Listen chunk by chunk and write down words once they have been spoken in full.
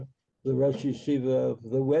the Rosh Yeshiva of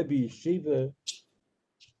the Web Yeshiva,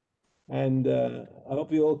 and I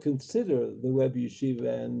hope you all consider the Web Yeshiva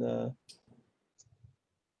and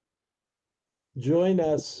join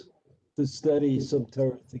us to study some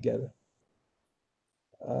Torah together.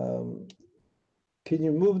 Can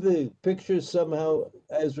you move the picture somehow,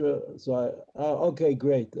 Ezra? Okay,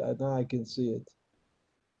 great. Now I can see it.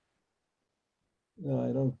 No,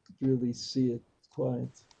 I don't really see it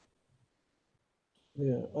quite.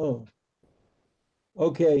 Yeah. Oh.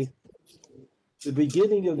 Okay. The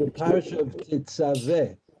beginning of the Parsha of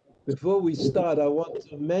Tetzaveh. Before we start, I want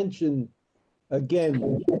to mention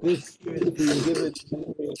again, this year is being given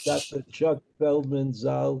to Dr. Chuck Feldman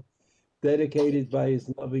Zal, dedicated by his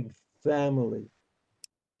loving family.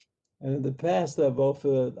 And in the past, I've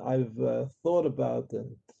thought about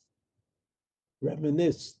and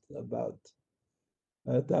reminisced about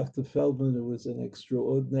Dr. Feldman, who was an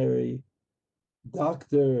extraordinary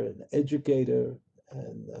doctor and educator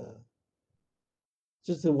and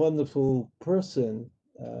just a wonderful person,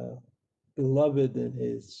 beloved in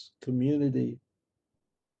his community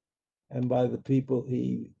and by the people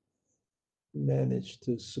he managed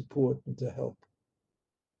to support and to help.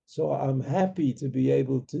 So I'm happy to be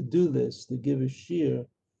able to do this, to give a shir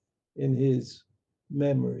in his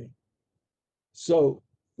memory. So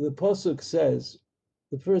the pasuk says,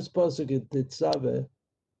 the first pasuk in Tetzaveh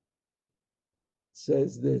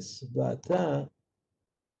says this, Vata,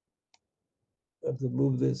 I have to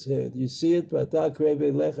move this here. Do you see it? Vata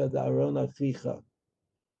kreve lecha d'Aaron achicha.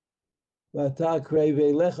 Vata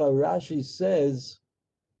kreve lecha, Rashi says,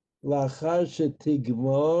 Lachar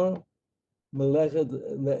shetigmor melechet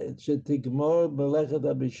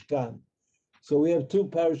hamishkan. So we have two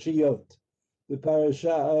parashiyot. The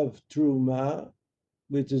parasha of Truma,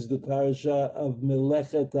 which is the parasha of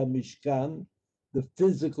Melechet HaMishkan, the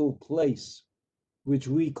physical place, which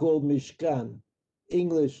we call Mishkan,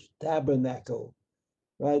 English tabernacle,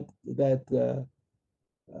 right? And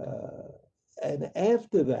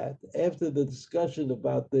after that, after the discussion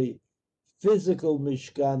about the physical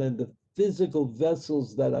Mishkan and the physical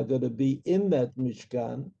vessels that are going to be in that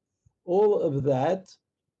Mishkan, all of that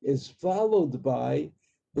is followed by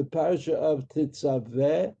the parasha of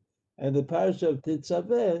Tetzaveh, and the parasha of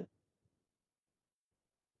Tetzaveh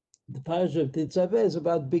is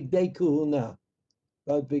about Bigdei Kehuna,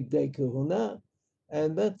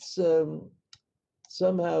 and that's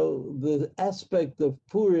somehow the aspect of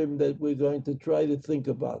Purim that we're going to try to think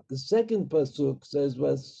about. The second pasuk says,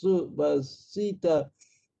 "Vasita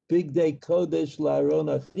Bigdei Kodesh la'aron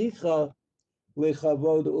achicha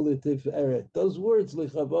lechavod uletiferet." Those words,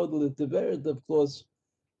 lechavod uletiferet, of course,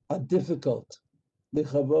 are difficult.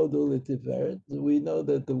 Lechavod uletiferet. We know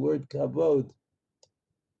that the word kavod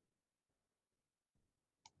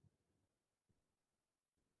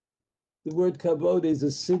is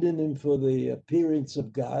a synonym for the appearance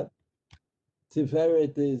of God.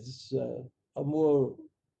 Tiferet is a more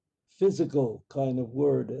physical kind of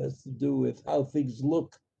word. It has to do with how things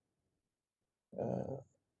look.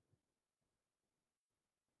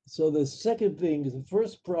 So the second thing, the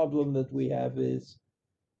first problem that we have is,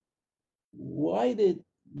 why did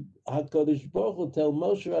HaKadosh Baruch Hu tell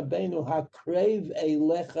Moshe Rabbeinu, Hakrev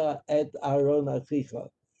Eilecha et Aaron Achicha?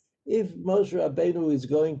 If Moshe Rabbeinu is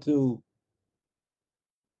going to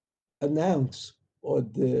announce or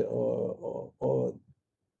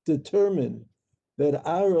determine that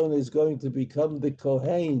Aaron is going to become the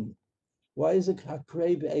Kohen, why is it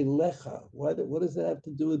Hakrev Eilecha? What does that have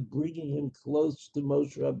to do with bringing him close to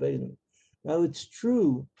Moshe Rabbeinu? Now, it's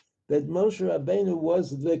true that Moshe Rabbeinu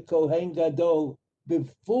was the Kohen Gadol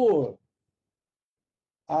before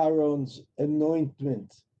Aaron's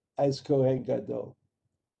anointment as Kohen Gadol.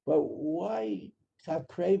 But why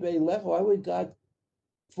Hakrev Eilecha? Why would God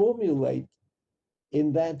formulate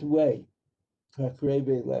in that way? Hakrev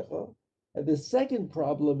Eilecha. And the second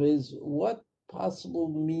problem is, what possible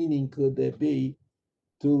meaning could there be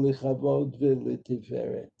to lichavod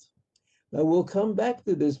v'letiferet? Now we'll come back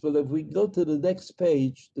to this, but if we go to the next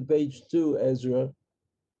page, to page 2, Ezra.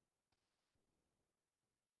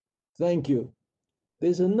 Thank you.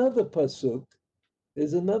 There's another pasuk.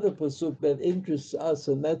 That interests us,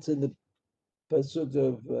 and that's in the pasuk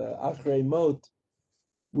of Achrei Mot,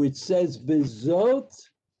 which says, "Bezot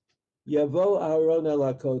Yavo Aaron el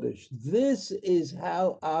HaKodesh." This is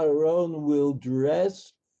how Aaron will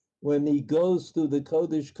dress when he goes to the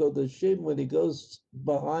Kodesh Kodashim, when he goes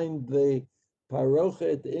behind the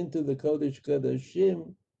Parochet into the Kodesh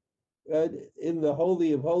Kodashim, in the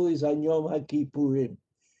Holy of Holies on Yom HaKippurim.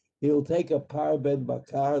 He'll take a par ben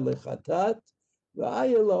bakar lechatat,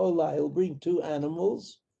 he'll bring 2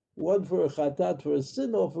 animals, one for a chatat, for a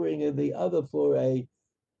sin offering, and the other for a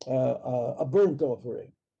burnt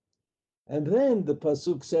offering. And then the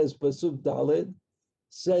pasuk says, pasuk Daled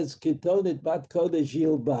says, "Kitonit bat kodesh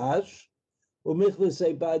yilbash,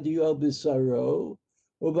 u'michlesei bat yuel bisaro,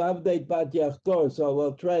 u'bavdeit bat yachkor." So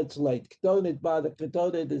we'll translate. Kitonit bat,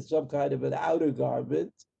 kitonit is some kind of an outer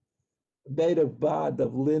garment made of bad,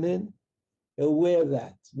 of linen. He'll wear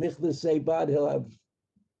that. Michlesei bat, he'll have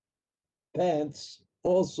pants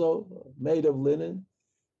also made of linen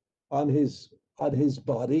on his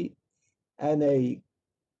body, and a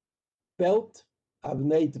belt,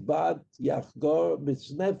 avneit bad, yachgor,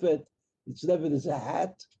 mitznefet. Mitznefet is a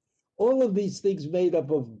hat. All of these things made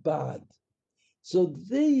up of bad. So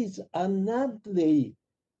these are not the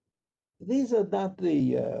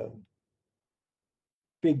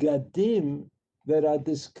begadim that are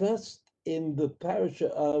discussed in the parasha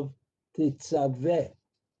of Tetzaveh.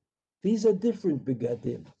 These are different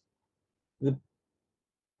begadim. The,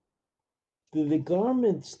 the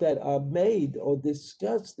garments that are made or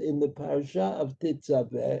discussed in the parasha of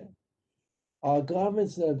Tetzaveh are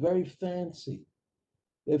garments that are very fancy.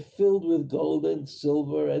 They're filled with gold and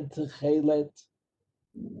silver and techelet,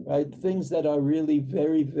 right? Things that are really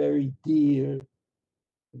very, very dear,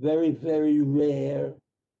 very, very rare.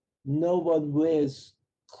 No one wears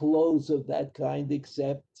clothes of that kind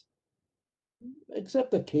except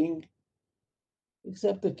the king,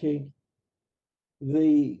 except the king.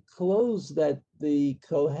 The clothes that the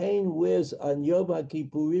Kohen wears on Yom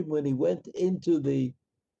HaKippurim when he went into the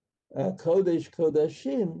Kodesh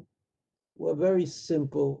Kodashim were very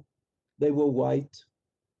simple. They were white.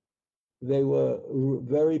 They were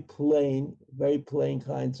very plain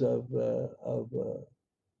kinds of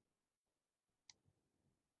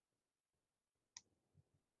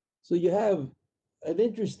So you have an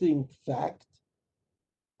interesting fact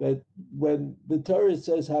that when the Torah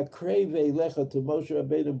says "Hakreve lecha" to Moshe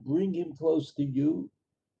Rabbeinu, bring him close to you,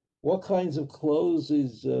 what kinds of clothes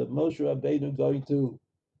is Moshe Rabbeinu going to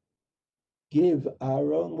give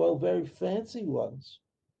Aaron? Well, very fancy ones,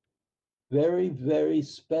 very, very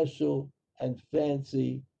special and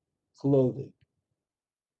fancy clothing.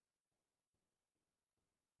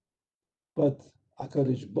 But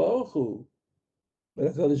HaKadosh Baruch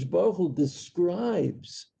Hu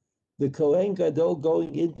describes the Kohen Gadol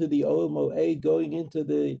going into the Oel Moed, going into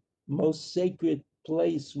the most sacred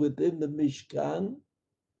place within the Mishkan.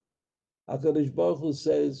 HaKadosh Baruch Hu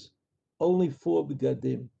says only 4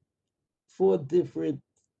 begadim, 4 different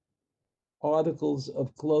articles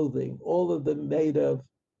of clothing, all of them made of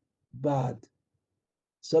bad,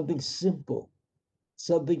 something simple,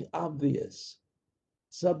 something obvious,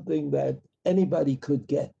 something that anybody could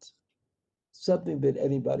get, something that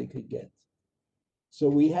anybody could get. So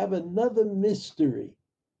we have another mystery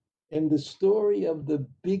in the story of the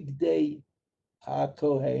big day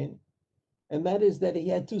Kohen, and that is that he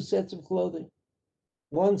had 2 sets of clothing.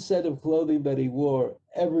 One set of clothing that he wore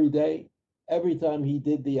every day, every time he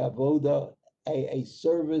did the avoda, a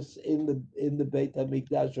service in the Beit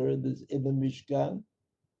Hamikdash or in the Mishkan,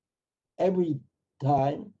 every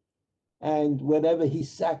time, and whenever he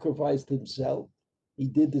sacrificed himself, he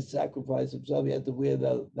did the sacrifice himself. He had to wear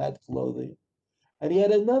that clothing, and he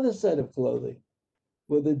had another set of clothing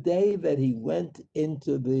for the day that he went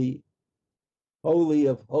into the Holy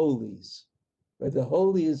of Holies, right, the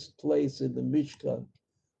holiest place in the Mishkan.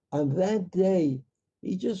 On that day,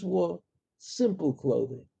 he just wore simple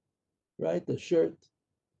clothing, right? A shirt,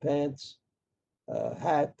 pants, a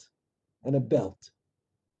hat, and a belt.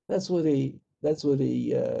 That's what he,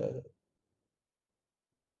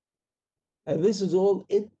 and this is all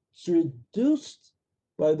introduced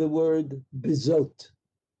by the word bizot.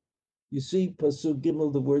 You see, Pasuk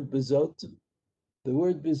Gimel, the word bizot. The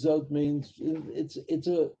word bizot means it's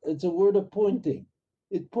a word of pointing.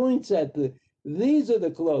 It points at these are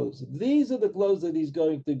the clothes. These are the clothes that he's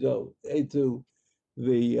going to go into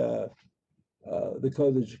the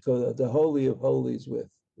Kodesh, the Holy of Holies with.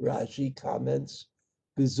 Rashi comments,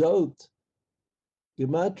 bizot,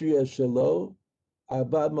 gematria shelo,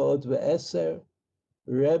 410,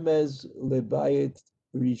 remez lebayit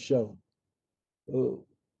rishon. Oh,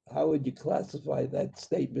 how would you classify that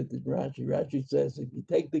statement in Rashi? Rashi says if you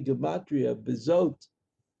take the gematria bizot,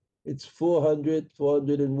 it's 400,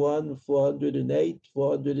 401, 408,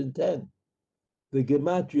 410. The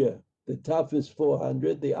gematria, the Taf is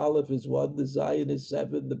 400, the Aleph is 1, the Zion is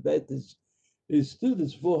 7, the Bet is 2,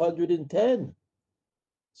 that's 410.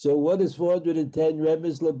 So what is 410?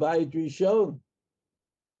 Remez lebayit rishon.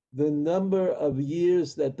 The number of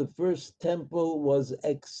years that the first temple was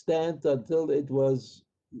extant until it was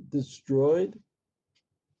destroyed,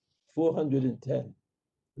 410.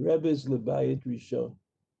 Rebbe's Lebayit Rishon.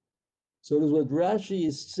 So what Rashi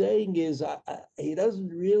is saying is he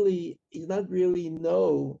not really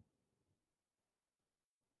know.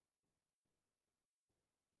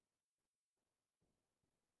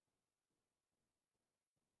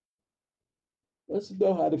 Doesn't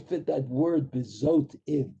know how to fit that word bezot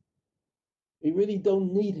in. We really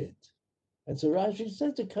don't need it. And so Rashi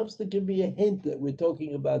says it comes to give me a hint that we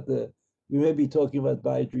may be talking about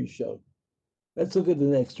Bayit Rishon. Let's look at the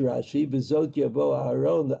next Rashi. Bezot Yavo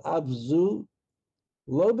Aharon, the Avzu,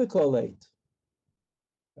 Lo Bekoleit.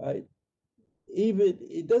 Right? Even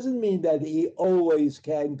it doesn't mean that he always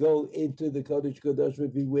can go into the Kodesh Kodesh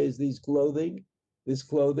if he wears this clothing.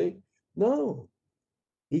 No,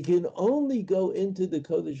 he can only go into the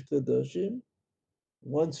Kodesh Kodeshim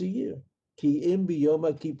once a year. Ki im biyom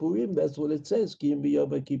kippurim. That's what it says. Ki im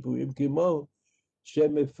biyom kippurim. Kimo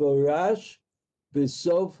shemeforash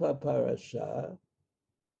b'sof haparasha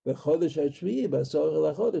b'chodesh hashvi'i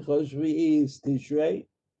b'asor lachodesh. Chodesh Shvi'i is Tishrei.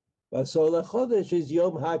 B'asor lachodesh is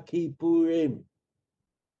Yom HaKippurim.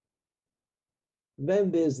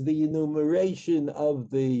 Then there's the enumeration of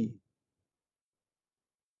the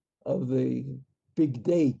big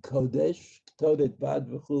day Kodesh, Todet Bad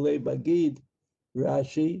v'chulei Bagid,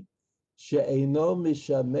 Rashi, she'eino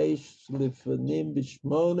mishamesh lifanim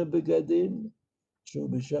b'shmona begadim, shu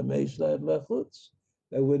mishamesh lahem b'chutz.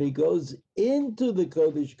 That when he goes into the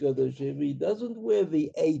Kodesh Kodeshim, he doesn't wear the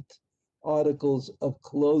 8 articles of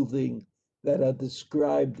clothing that are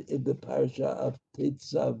described in the parsha of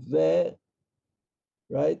Tetzaveh,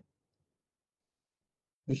 right?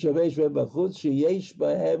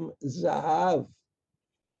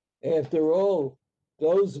 After all,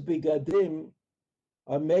 those bigadim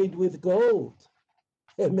are made with gold.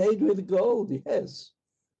 They're made with gold, yes.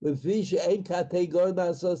 That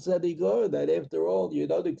after all, you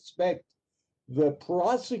don't expect the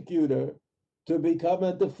prosecutor to become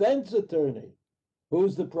a defense attorney.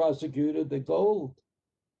 Who's the prosecutor? The gold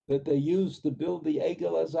that they used to build the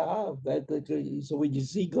Egel HaZahav. So when you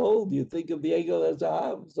see gold, you think of the Egel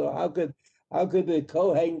HaZahav. So how could the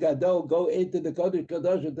Kohen Gadol go into the Kodesh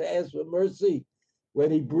Kodesh to ask for mercy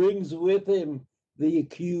when he brings with him the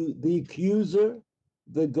accuser,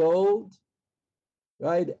 the gold,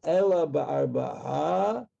 right? Ela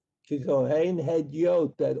ba'arbaha Kohen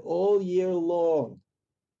Hedyot, that all year long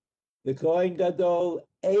the Kohen Gadol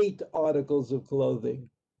 8 articles of clothing.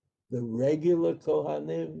 The regular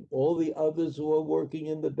Kohanim, all the others who are working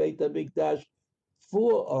in the Beit HaMikdash,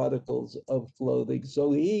 4 articles of clothing.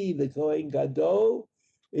 So he, the Kohen Gadol,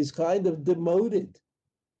 is kind of demoted.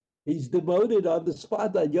 He's demoted on the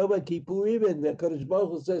spot on Yom Kippurim, and the Kodesh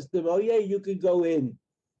Baruch Hu says to him, "Oh yeah, you can go in,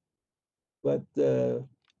 but you're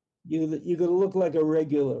going to look like a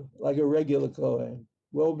regular Kohen.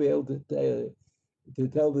 Won't be able to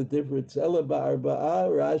tell the difference." Ela ba'arba'a,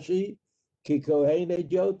 Rashi, Ki Kohen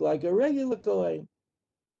Hedyot, like a regular Kohen.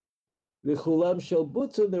 V'chulam shel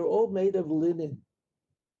butzah, they're all made of linen.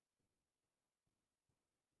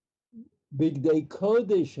 Bigdei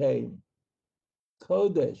Kodesh heim,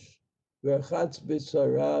 Kodesh, v'chatz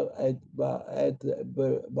b'sara at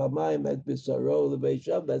b'mayim at b'saro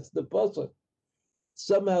l'beisham. That's the pasuk.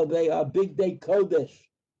 Somehow they are Bigdei Kodesh.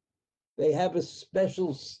 They have a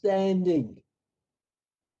special standing.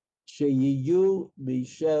 Sheyiyu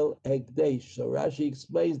Mishel Hekdesh. So Rashi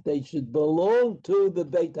explains they should belong to the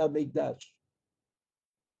Beit HaMikdash.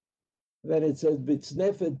 Then it says,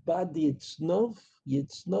 B'tznefet bad Yitznov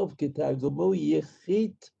Ketargumu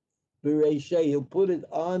Yechit B'reishei. He'll put it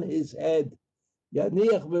on his head.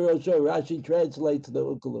 Yaniach B'rosho. Rashi translates the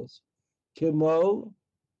Ukelos. Kimo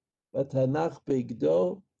V'tanach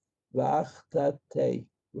Bigdo V'achtatei.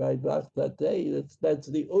 Right, V'achtatei. That's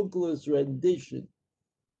the Ukelos rendition.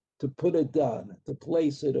 To put it down, to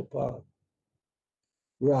place it upon.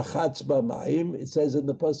 Rachatz b'mayim, it says in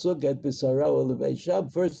the pasuk at Bisaro Leveisham,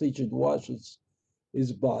 first he should wash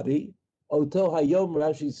his body. Oto hayom,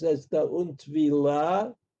 Rashi says, ta'un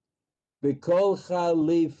tvila b'kol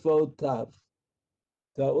chalifotav.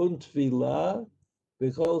 Ta'un tvila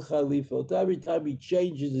b'kol chalifotav. Every time he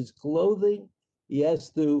changes his clothing, he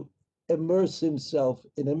has to immerse himself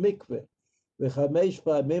in a mikveh. V'chamesh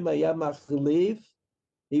pa'amim hayam achliv.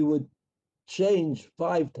 He would change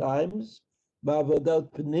 5 times. And that's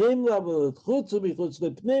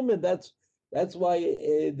why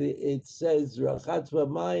it says Rachatz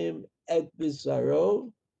v'mayim et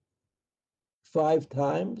bisaro 5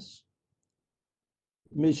 times.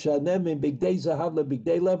 Mishanem in bigdei zahav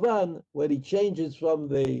lebigdei lavan, when he changes from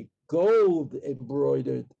the gold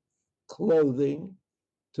embroidered clothing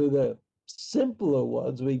to the simpler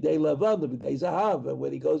ones, bigdei lavan, the bigdei zahav, and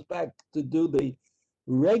when he goes back to do the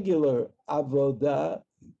regular avodah,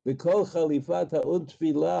 b'kol chalifat ha'un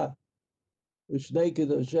tefillah, ושני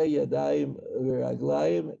קדושי ידיים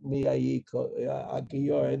ורגליים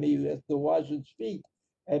מהכיור, and he has to wash his feet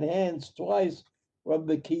and hands twice from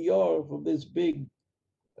the kiyor, from this big,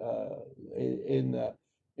 in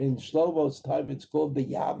Shlomo's time, it's called the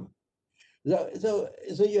yam. So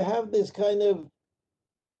you have this kind of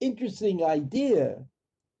interesting idea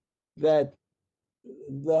that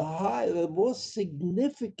the more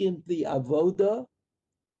significant the avoda,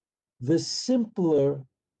 the simpler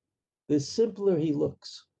he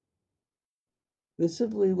looks. The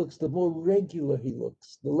simpler he looks, the more regular he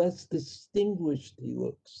looks, the less distinguished he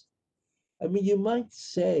looks. I mean, you might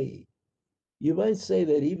say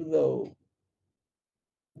that even though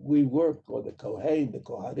we work, or the Kohen, the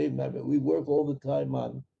Kohanim, I mean, we work all the time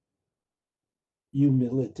on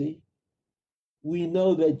humility. We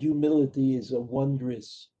know that humility is a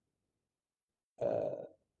wondrous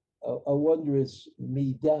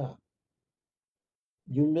midah,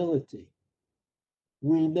 humility.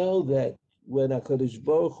 We know that when HaKadosh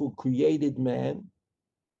Baruch Hu created man,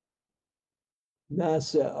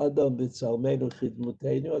 Nasa Adam b'tzalmenu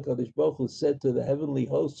chidmutenu, HaKadosh Baruch Hu said to the heavenly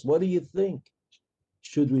hosts, what do you think?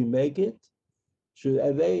 Should we make it?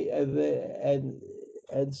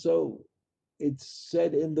 And so it's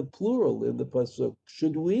said in the plural in the pasuk.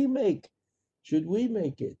 Should we make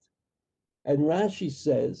it? And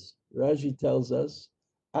Rashi tells us,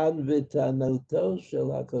 An v'tanoto shel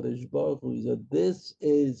HaKadosh Baruch Hu, that this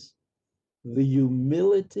is the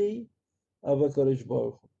humility of HaKadosh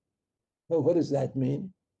Baruch Hu. Well, what does that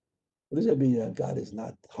mean? What does that mean? That God is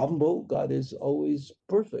not humble. God is always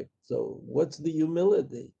perfect. So what's the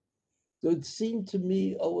humility? So it seemed to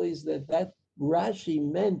me always that Rashi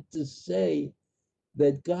meant to say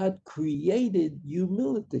that God created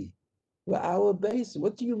humility for our base.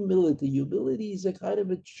 What's humility? Humility is a kind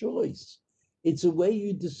of a choice. It's a way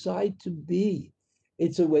you decide to be.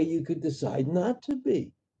 It's a way you could decide not to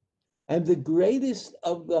be. And the greatest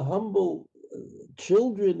of the humble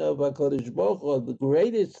children of HaKadosh Baruch Hu, the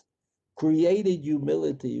greatest created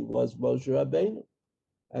humility was Moshe Rabbeinu.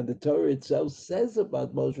 And the Torah itself says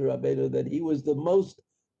about Moshe Rabbeinu that he was the most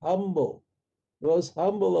humble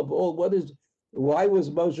of all. Why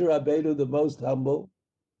was Moshe Rabbeinu the most humble?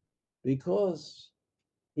 Because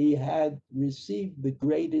he had received the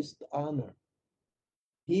greatest honor.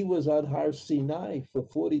 He was on Har Sinai for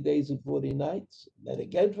 40 days and 40 nights, then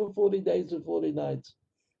again for 40 days and 40 nights.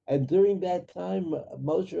 And during that time,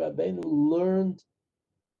 Moshe Rabbeinu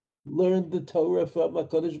learned the Torah from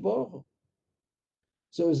HaKadosh Baruch Hu.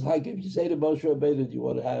 So it's like if you say to Moshe Rabbeinu, do you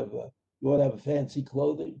want to have a fancy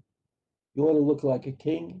clothing? You want to look like a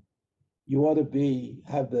king? You want to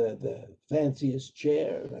have the fanciest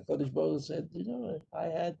chair? And HaKadosh Baruch Hu said,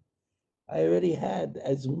 I already had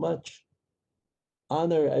as much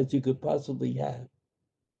honor as you could possibly have.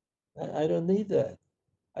 I don't need that.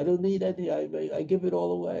 I don't need any. I give it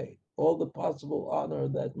all away. All the possible honor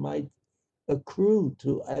that might accrue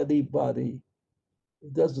to anybody,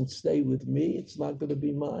 it doesn't stay with me. It's not going to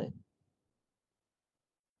be mine.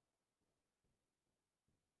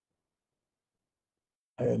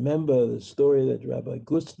 I remember the story that Rabbi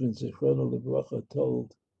Gustman Zichrono Livracha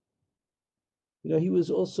told. He was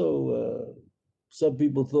also, some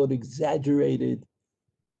people thought, exaggerated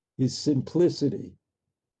his simplicity.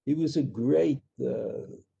 He was a great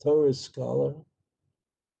Torah scholar,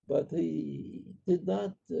 but he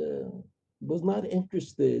was not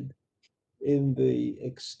interested in the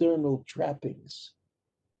external trappings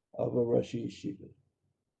of a Rosh Yeshiva.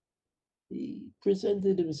 He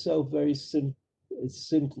presented himself very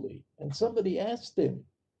simply. And somebody asked him,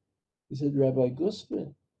 he said, Rabbi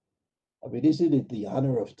Gustman, I mean, isn't it the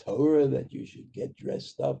honor of Torah that you should get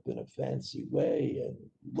dressed up in a fancy way and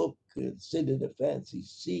look and sit in a fancy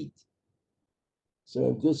seat?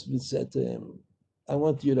 So Gustman said to him, I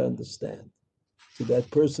want you to understand. To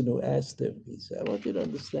that person who asked him, he said, I want you to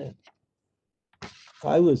understand.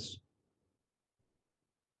 I was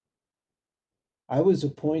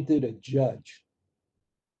appointed a judge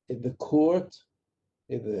in the court,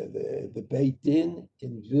 in the Beit Din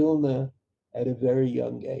in Vilna at a very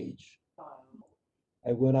young age.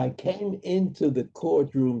 And when I came into the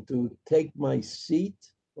courtroom to take my seat,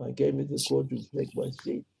 all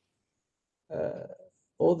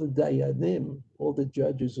the dayanim, all the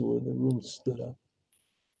judges who were in the room stood up.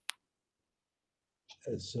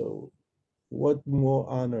 And so what more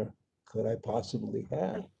honor could I possibly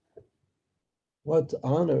have? What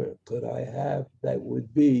honor could I have that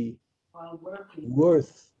would be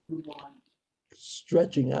worth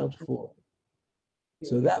stretching out for?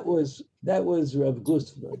 So that was Rav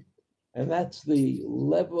Gustman. And that's the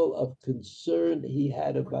level of concern he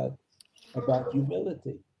had about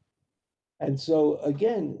humility. And so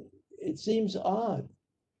again, it seems odd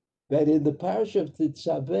that in the parish of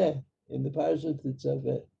Tetzaveh,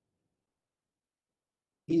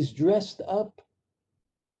 he's dressed up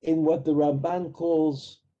in what the Ramban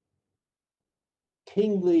calls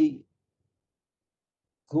kingly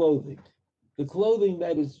clothing, the clothing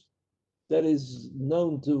that is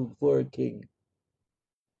known to for a king.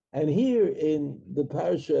 And here in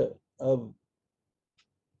Parsha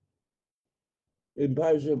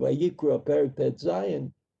Vayikra, Perek Tet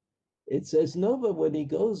Zion, it says no, but when he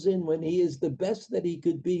goes in, when he is the best that he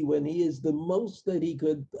could be, when he is the most that he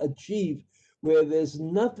could achieve, where there's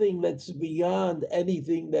nothing that's beyond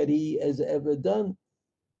anything that he has ever done,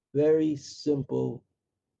 very simple,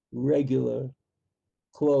 regular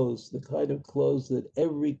clothes, the kind of clothes that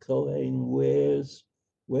every Kohen wears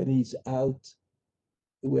when he's out,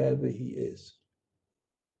 wherever he is.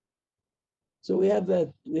 So we have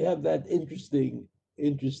that interesting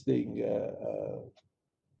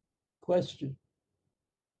question.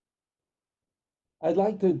 I'd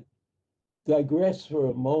like to digress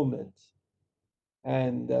for a moment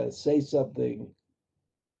and say something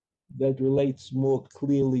that relates more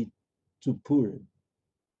clearly to Purim.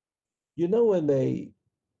 You know, when they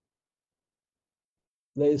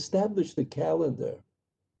established the calendar,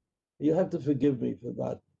 you have to forgive me for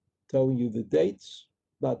not telling you the dates,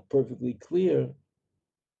 not perfectly clear.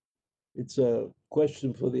 It's a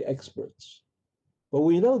question for the experts. But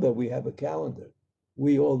we know that we have a calendar.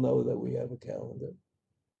 We all know that we have a calendar.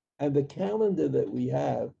 And the calendar that we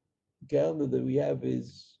have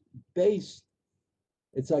is based,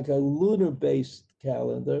 it's like a lunar based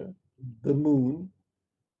calendar, the moon,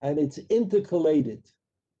 and it's intercalated,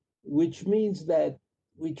 which means that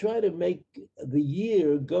we try to make the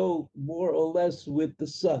year go more or less with the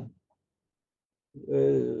sun.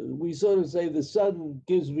 We sort of say the sun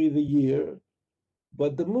gives me the year,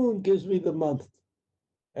 but the moon gives me the month.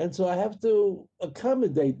 And so I have to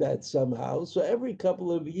accommodate that somehow. So every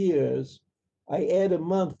couple of years, I add a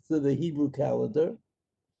month to the Hebrew calendar,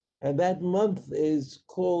 and that month is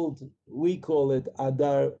called, we call it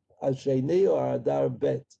Adar Asheni or Adar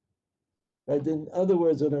Bet. Right? In other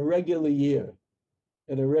words, in a regular year,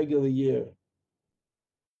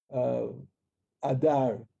 uh,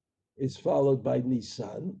 Adar is followed by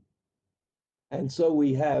Nisan. And so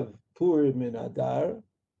we have Purim in Adar,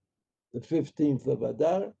 the 15th of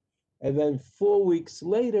Adar, and then 4 weeks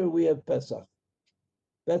later we have Pesach.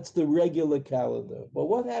 That's the regular calendar. But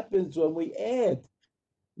what happens when we add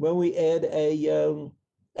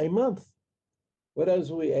a month? What else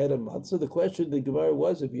when we add a month? So the question of the Gemara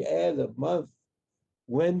was, if you add a month,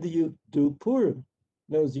 when do you do Purim?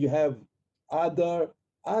 In other words, you have Adar,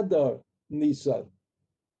 Nisan.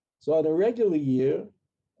 So on a regular year,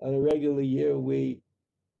 we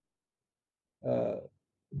uh,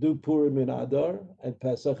 do Purim in Adar and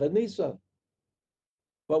Pesach and Nisan.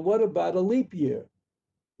 But what about a leap year,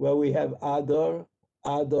 where we have Adar,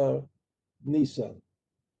 Nisan?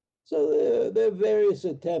 So there are various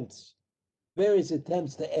attempts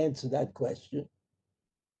to answer that question.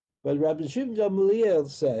 But Rabbi Shimon Gamliel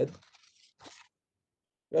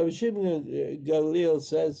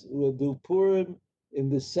says we'll do Purim in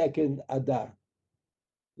the second Adar.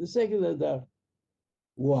 The second Adar.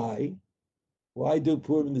 Why? Why do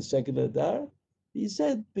Purim in the second Adar? He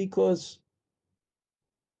said because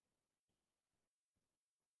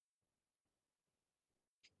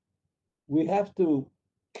we have to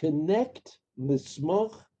connect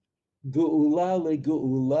Mismoch Geula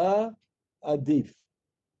leGeula Adif.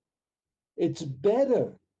 It's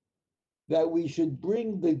better that we should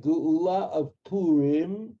bring the Geula of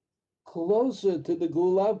Purim closer to the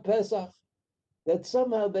Geula of Pesach. That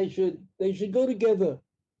somehow they should go together.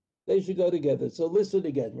 They should go together. So listen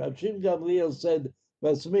again. Rav Shimon Gamliel said,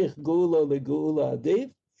 "Masmich Geula leGeula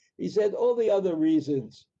Adif." He said all the other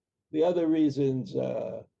reasons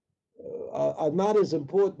are not as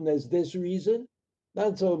important as this reason.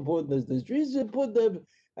 Not so important as this reason. Put them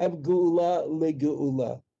have Geula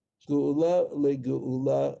leGeula. Geula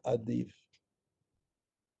leGeula Adif.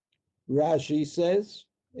 Rashi says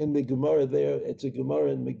in the Gemara there, it's a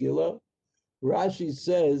Gemara in Megillah. Rashi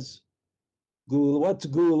says, what's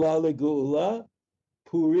Geula leGeula?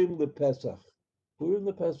 Purim the Pesach. Purim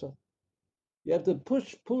the Pesach. You have to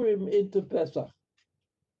push Purim into Pesach.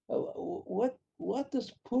 What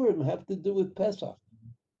does Purim have to do with Pesach?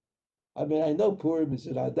 I mean, I know Purim is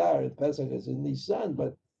in Adar and Pesach is in Nisan,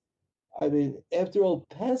 but I mean, after all,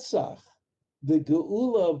 Pesach, the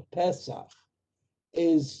Geula of Pesach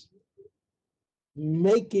is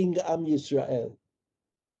making Am Yisrael.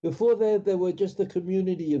 Before that, they were just a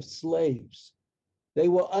community of slaves. They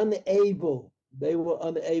were unable, they were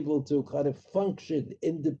unable to kind of function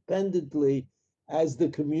independently as the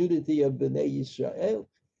community of Bnei Yisrael.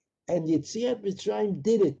 And Yetziat Mitzrayim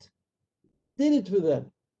did it for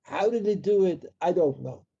them. How did it do it? I don't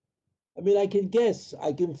know. I mean, I can guess,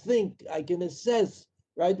 I can think, I can assess,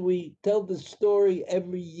 right? We tell the story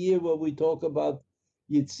every year when we talk about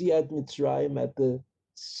Yetziat Mitzrayim at the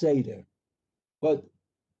Seder. But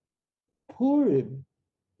Purim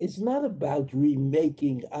is not about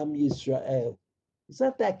remaking Am Yisrael. It's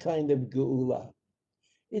not that kind of geula.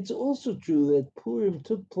 It's also true that Purim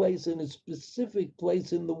took place in a specific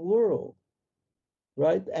place in the world,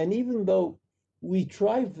 right? And even though we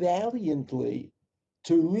try valiantly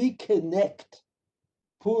to reconnect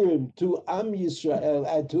Purim to Am Yisrael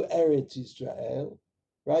and to Eretz Yisrael,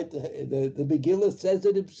 right? The Megillah says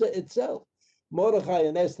it itself. Mordechai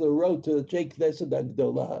and Esther wrote to the Knesset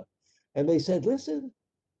Agdolah, and they said, listen,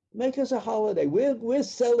 make us a holiday. We're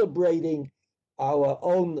celebrating our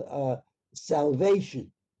own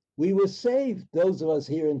salvation. We were saved, those of us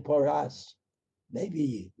here in Paras,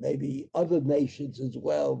 maybe other nations as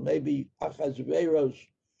well. Maybe Achashverosh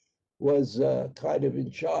was kind of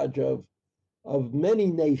in charge of many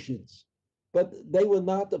nations, but they were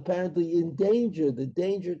not apparently in danger. The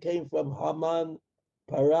danger came from Haman,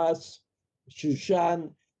 Paras,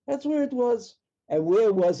 Shushan. That's where it was. And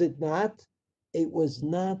where was it not? It was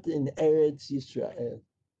not in Eretz Yisrael.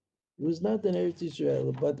 It was not in Eretz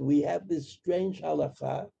Yisrael, but we have this strange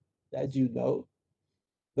halacha, as you know.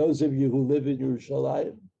 Those of you who live in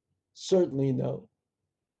Yerushalayim certainly know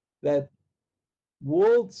that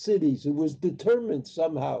walled cities, it was determined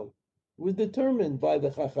somehow, it was determined by the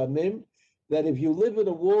Chachamim that if you live in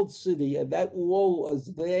a walled city, and that wall was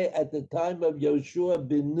there at the time of Yoshua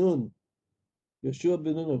ben Nun, Yoshua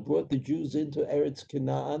ben Nun brought the Jews into Eretz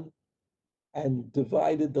Canaan and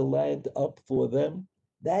divided the land up for them.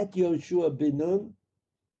 That Yoshua ben Nun,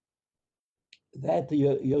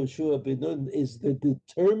 is the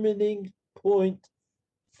determining point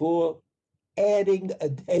for adding a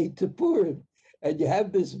day to Purim. And you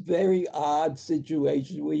have this very odd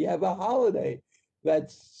situation where you have a holiday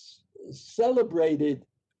that's celebrated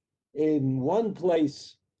in one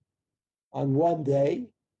place on one day,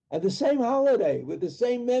 and the same holiday with the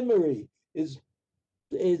same memory is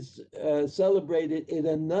celebrated in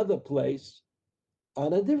another place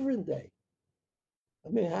on a different day. I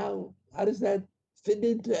mean, how does that fit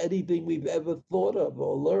into anything we've ever thought of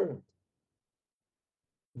or learned?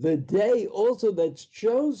 The day also that's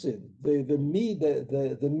chosen, the meter,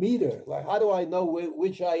 like how do I know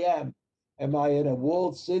which I am? Am I in a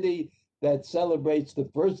walled city that celebrates the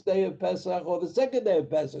first day of Pesach or the second day of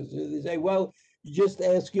Pesach? So they say, well, you just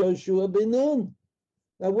ask Yoshua ben Nun.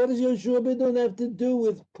 Now, what does Yoshua ben Nun have to do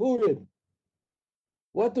with Purim?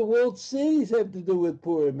 What the walled cities have to do with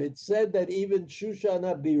Purim? It said that even Shushan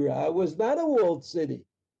HaBirah was not a walled city.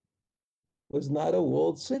 Was not a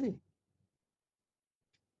walled city.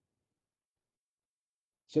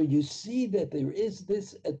 So you see that there is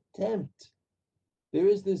this attempt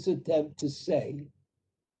to say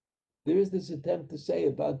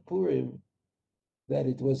about Purim that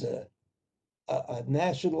it was a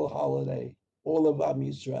national holiday, all of Am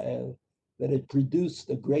Yisrael, that it produced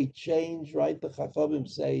a great change, right? The Chachamim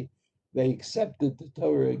say they accepted the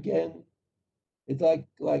Torah again. It's like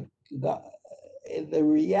the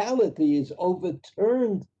reality is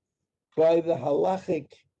overturned by the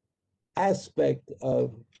halachic aspect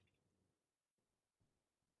of.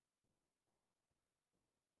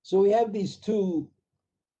 So we have these two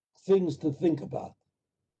things to think about.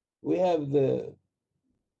 We have the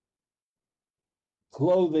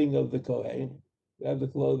clothing of the Kohen,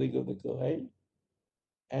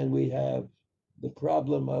 and we have the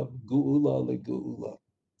problem of Geula leGeula.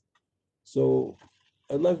 So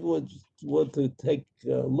I'd like to take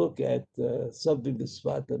a look at something the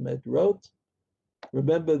Sfat Emet wrote.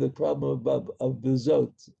 Remember the problem of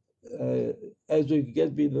Bezot. As we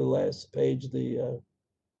get to the last page,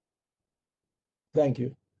 thank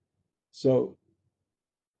you. So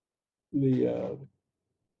the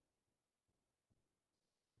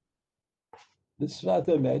Sfat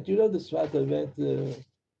Emet, the Sfat Emet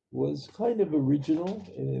was kind of original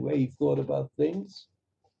in the way he thought about things,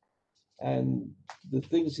 and the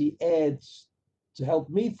things he adds to help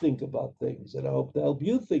me think about things, and I hope to help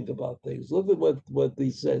you think about things. Look at what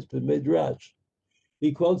he says, Midrash.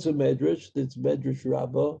 He quotes a Medrash, that's Medrash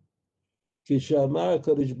Rabbah, Kishamar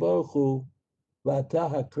HaKadosh Baruch Hu V'ata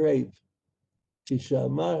HaKrev.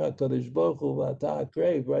 Kishamar HaKadosh Baruch Hu V'ata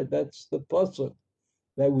HaKrev, right? That's the pasuk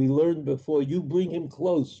that we learned before. You bring him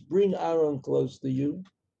close, bring Aaron close to you.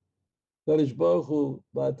 Kodesh Baruch Hu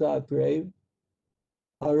b'ata krave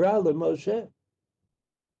hara Moshe.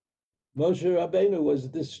 Moshe Rabbeinu was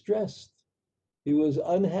distressed. He was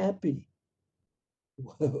unhappy.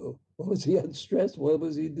 What was he unstressed? What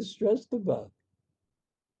was he distressed about?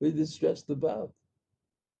 What was he distressed about?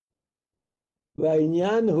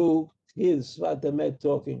 V'inyan hu, here's Sfat Emet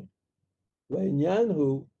talking. V'inyan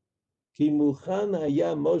hu, ki muchan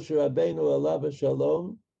haya Moshe Rabbeinu alav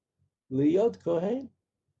shalom liyot kohen.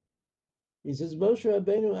 He says Moshe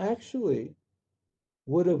Rabbeinu actually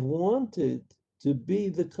would have wanted to be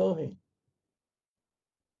the kohen.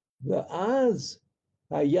 V'az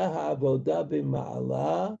haya ha'avodah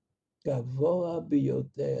b'ma'ala gavoa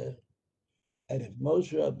biyoter. And if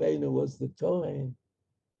Moshe Rabbeinu was the kohen,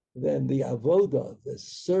 then the avodah, the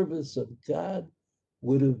service of God,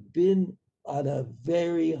 would have been on a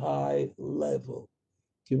very high level.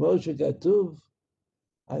 Kimoshe Katuv,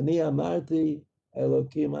 Ani Amarti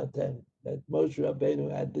Elokim Atem. That Moshe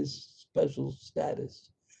Rabbeinu had this special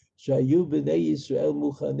status. Shayu b'nei Yisrael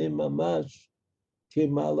muchanim mamash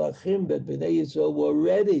kimalachim, that b'nei Yisrael were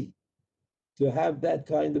ready to have that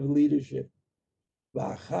kind of leadership.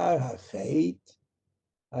 V'achar hacheit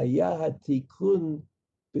haya hatikun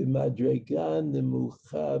b'madrega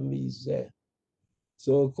nemucha mizeh.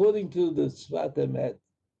 So according to the Sfat Emet,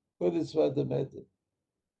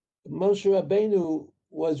 Moshe Rabbeinu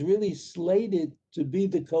was really slated to be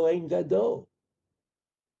the Kohen Gadol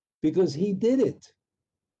because he did it.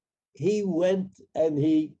 He went and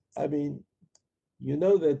you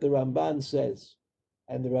know that the Ramban says,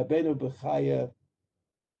 and the Rabbeinu Bechaya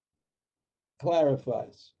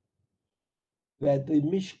clarifies, that the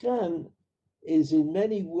Mishkan is in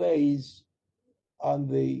many ways on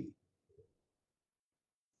the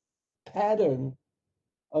pattern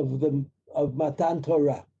of Matan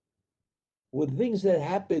Torah. With things that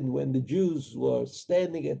happened when the Jews were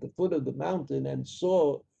standing at the foot of the mountain and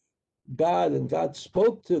saw God, and God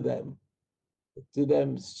spoke to them, telling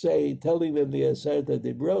them the Aseret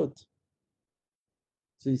Dibrot.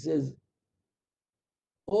 So he says,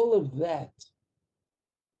 all of that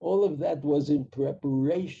was in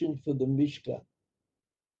preparation for the Mishkan.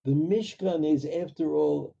 The Mishkan is, after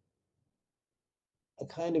all, a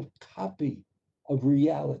kind of copy of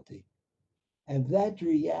reality. And that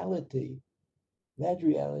reality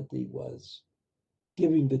was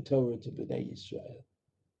giving the Torah to Bnei Yisrael.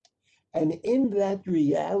 And in that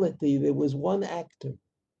reality, there was one actor.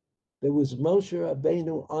 There was Moshe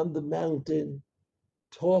Rabbeinu on the mountain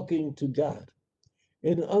talking to God.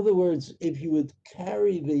 In other words, if you would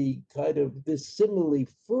carry the kind of this simile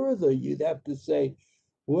further, you'd have to say,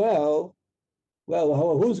 well,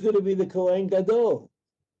 who's going to be the Kohen Gadol?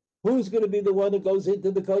 Who's going to be the one who goes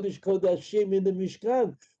into the Kodesh Kodashim in the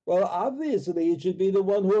Mishkan? Well, obviously, it should be the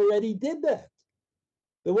one who already did that.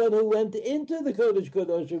 The one who went into the Kodesh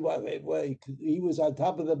Kodashim. He was on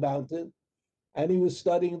top of the mountain, and he was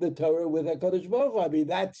studying the Torah with HaKadosh Baruch Hu. I mean,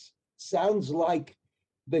 that sounds like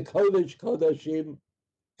the Kodesh Kodashim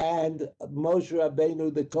and Moshe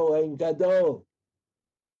Rabbeinu, the Kohen Gadol.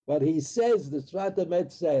 But he says, the Sfat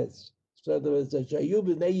Emet says, so there was a Shayu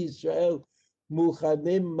b'nei Yisrael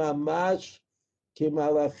muchanim mamash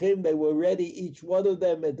kimalachim. They were ready, each one of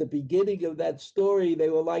them, at the beginning of that story, they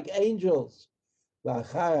were like angels.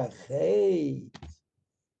 But after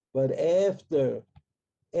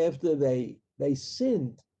they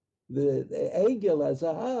sinned, the Egel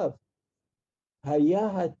Azahav, haya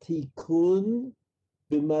hatikun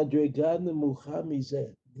b'madrega nemucha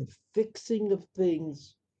mizeh. The fixing of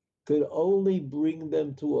things could only bring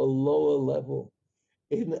them to a lower level.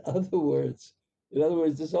 In other words,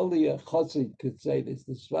 this only a chassid could say this.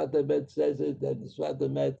 The Sfat Emet says it, and the Sfat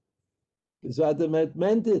Emet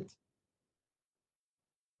meant it.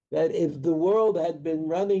 That if the world had been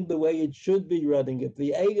running the way it should be running, if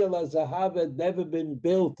the Egel HaZahav had never been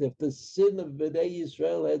built, if the sin of Bnei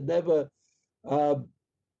Yisrael had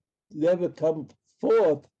never come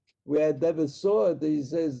forth, we had never saw it, he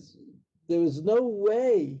says, there was no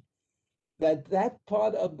way that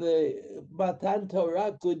part of the Matan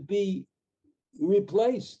Torah could be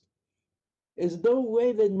replaced. There's no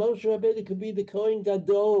way that Moshe Rabbeinu could be the Kohen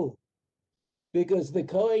Gadol, because the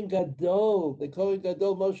Kohen Gadol,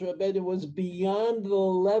 Moshe Rabbeinu, was beyond the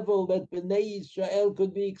level that Bnei Yisrael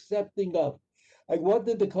could be accepting of. Like, what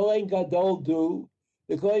did the Kohen Gadol do?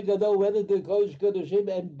 The Kohen Gadol went into the Kodesh Kodashim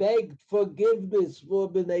and begged forgiveness for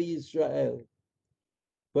Bnei Yisrael.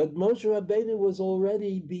 But Moshe Rabbeinu was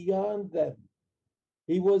already beyond them.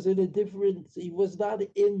 He was not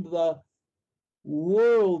in the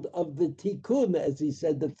world of the tikkun, as he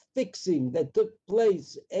said, the fixing that took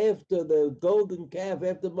place after the golden calf,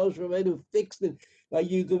 after Moshe Rabbeinu fixed it. Like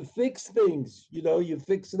you can fix things, you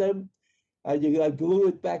fix them and you like glue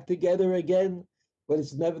it back together again, but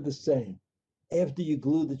it's never the same. After you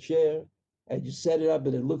glue the chair and you set it up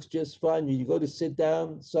and it looks just fine, and you go to sit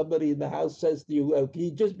down, somebody in the house says to you, well, can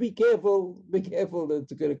you just be careful that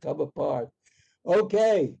it's going to come apart.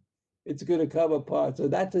 Okay, it's going to come apart. So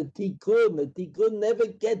that's a tikkun. A tikkun never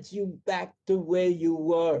gets you back to where you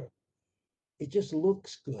were. It just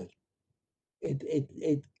looks good.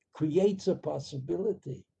 It creates a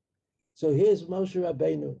possibility. So here's Moshe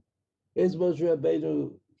Rabbeinu. Here's Moshe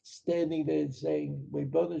Rabbeinu standing there and saying,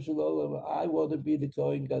 "Ribono shel olam, I want to be the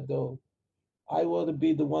Kohen Gadol. I want to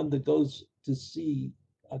be the one that goes to see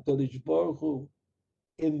HaKadosh Baruch Hu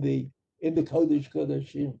in the Kodesh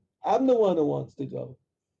Kodashim. I'm the one who wants to go.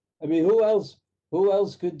 I mean, who else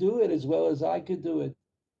could do it as well as I could do it?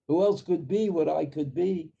 Who else could be what I could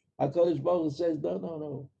be? HaKadosh Baruch Hu says, no, no,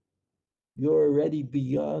 no. You're already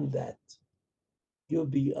beyond that. You're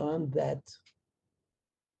beyond that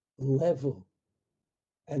level.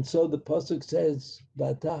 And so the pasuk says,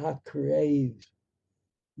 "Vataha crave."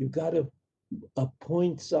 You got to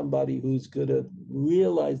appoint somebody who's going to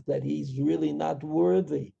realize that he's really not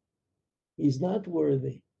worthy. He's not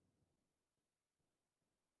worthy.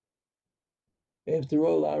 After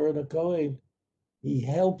all, Aaron HaKohen, he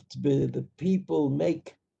helped the people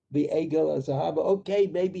make the Egel HaZahav. Okay,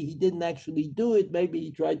 maybe he didn't actually do it. Maybe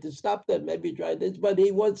he tried to stop them. Maybe he tried this, but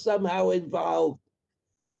he was somehow involved.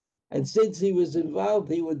 And since he was involved,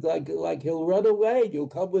 he would like he'll run away. You'll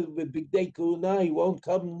come with Bigdei Kehuna. He won't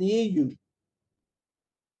come near you.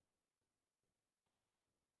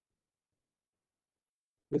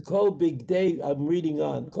 The Kol Bigdei, I'm reading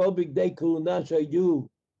on. Kol Bigdei Kehuna shayu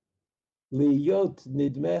liyot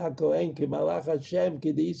nidmei hakohen kemalach Hashem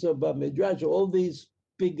kediso b'midrash. All these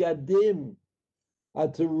bigadim are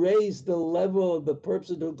to raise the level of the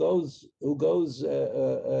person who goes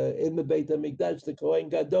in the Beit HaMikdash, the Kohen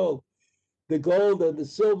Gadol. The gold and the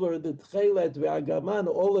silver and the tchelet, the agaman,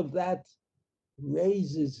 all of that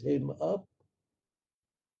raises him up.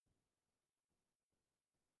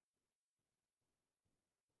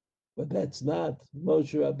 But that's not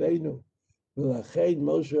Moshe Rabbeinu. V'lachein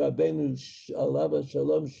Moshe Rabbeinu alav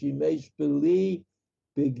shalom shimesh b'li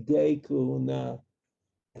bigdei kehuna.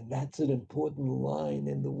 And that's an important line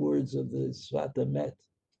in the words of the Sfat Emet.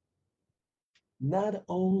 Not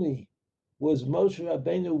only was Moshe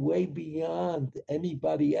Rabbeinu way beyond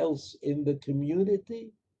anybody else in the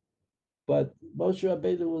community, but Moshe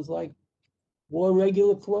Rabbeinu was like, wore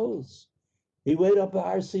regular clothes. He went up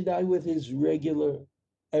Har Sinai with his regular,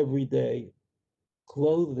 everyday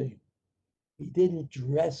clothing. He didn't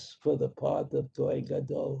dress for the part of Kohen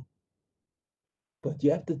Gadol. But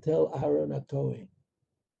you have to tell Aaron HaKohen,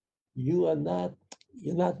 you're not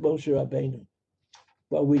Moshe Rabbeinu,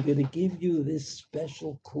 but we're going to give you this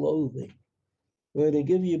special clothing. We're going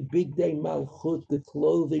to give you Bigdei Malchut, the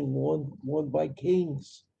clothing worn by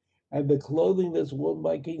kings. And the clothing that's worn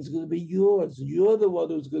by kings is going to be yours. You're the one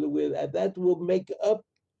who's going to wear that. And that will make up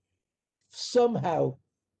somehow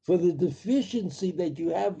for the deficiency that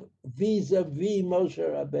you have vis-a-vis Moshe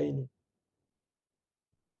Rabbeinu.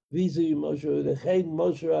 Vis-a-vis Moshe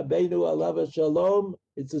Rabbeinu, alav shalom.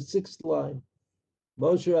 It's the sixth line.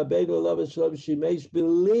 Moshe Rabbeinu, alav shalom, shimesh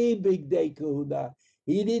b'li bigdei kehuna.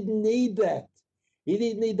 He didn't need that. He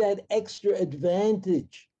didn't need that extra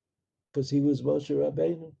advantage because he was Moshe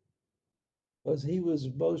Rabbeinu. Because he was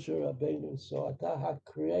Moshe Rabbeinu. So Ataha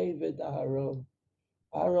Krevet Aaron.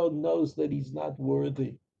 Aaron knows that he's not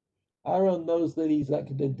worthy. Aaron knows that he's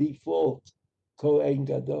like the default Kohen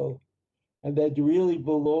Gadol. And that really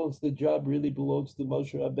the job really belongs to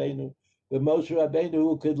Moshe Rabbeinu. The Moshe Rabbeinu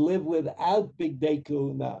who could live without Bigdei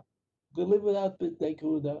Kehuna. Could live without Bigdei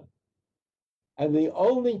Kehuna. And the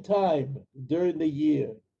only time during the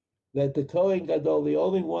year that the Kohen Gadol, the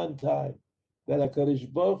only one time that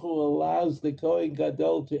HaKadosh Baruch Hu allows the Kohen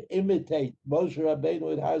Gadol to imitate Moshe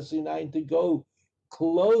Rabbeinu at Har Sinai, to go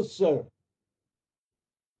closer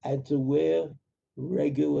and to wear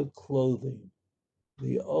regular clothing.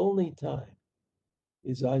 The only time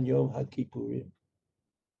is on Yom HaKippurim.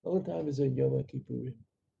 The only time is on Yom HaKippurim.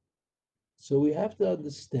 So we have to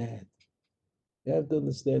understand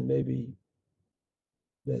maybe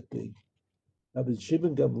that the Rabbi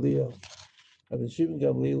Shimon Gamliel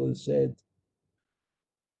said,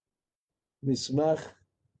 Mismach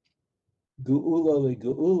Geula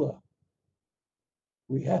leGeula.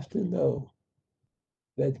 We have to know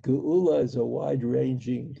that Geula is a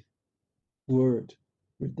wide-ranging word,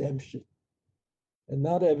 redemption. And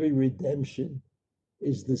not every redemption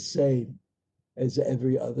is the same as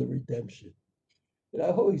every other redemption. And I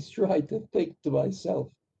always try to think to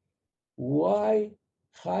myself, why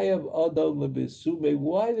Chayav Adam lebisume.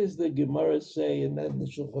 Why does the Gemara say, and then the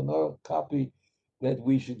Shulchan Aruch copy, that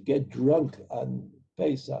we should get drunk on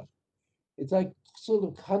Pesach? It's like sort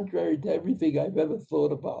of contrary to everything I've ever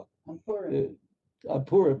thought about. On Purim. On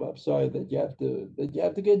Purim, I'm sorry that you have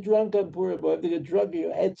to get drunk on Purim. You have to get drunk,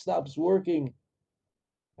 your head stops working,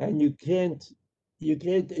 and you can't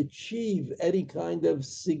achieve any kind of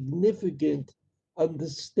significant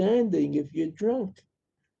understanding if you're drunk.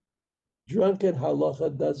 Drunk and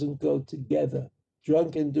halacha doesn't go together.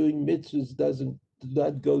 Drunk and doing mitzvahs do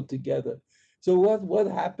not go together. So what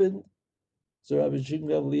happened? So Rabbi Shimon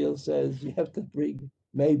Gamliel says you have to bring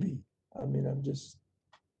maybe. I mean,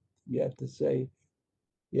 you have to say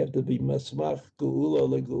you have to be masmach geula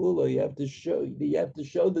legeula. You have to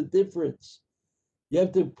show the difference. You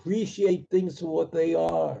have to appreciate things for what they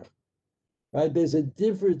are. Right? There's a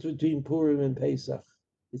difference between Purim and Pesach.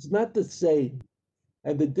 It's not the same.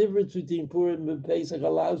 And the difference between Purim and Pesach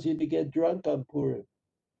allows you to get drunk on Purim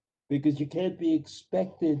because you can't be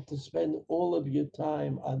expected to spend all of your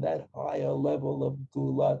time on that higher level of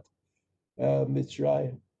Gulat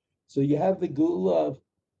Mitzrayim. So you have the Gula of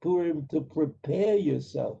Purim to prepare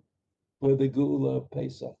yourself for the Gula of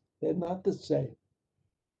Pesach. They're not the same.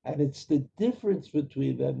 And it's the difference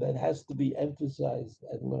between them that has to be emphasized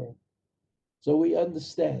and learned. So we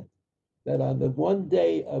understand that on the one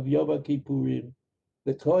day of Yom Kippurim,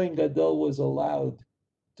 the Kohen Gadol was allowed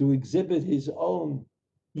to exhibit his own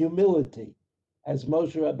humility, as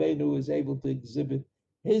Moshe Rabbeinu was able to exhibit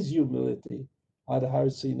his humility on Har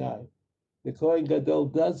Sinai. The Kohen Gadol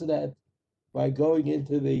does that by going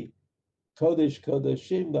into the Kodesh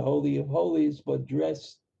Kodashim, the Holy of Holies, but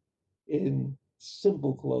dressed in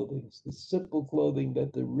simple clothing, the simple clothing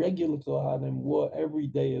that the regular Kohanim wore every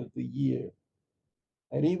day of the year.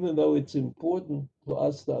 And even though it's important for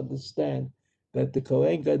us to understand that the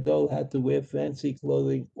Kohen Gadol had to wear fancy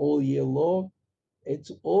clothing all year long,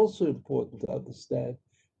 it's also important to understand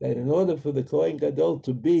that in order for the Kohen Gadol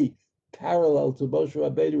to be parallel to Moshe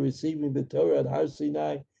Rabbeinu receiving the Torah at Har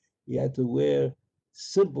Sinai, he had to wear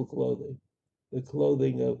simple clothing, the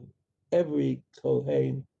clothing of every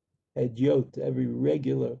Kohen Hedyot, every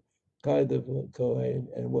regular kind of Kohen,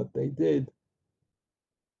 and what they did.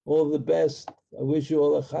 All the best. I wish you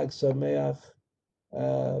all a Chag Sameach.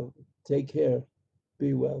 Take care.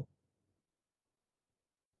 Be well.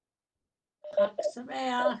 Chag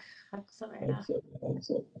Sameach. Chag Chag Sameach.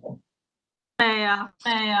 Sameach.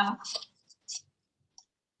 Sameach.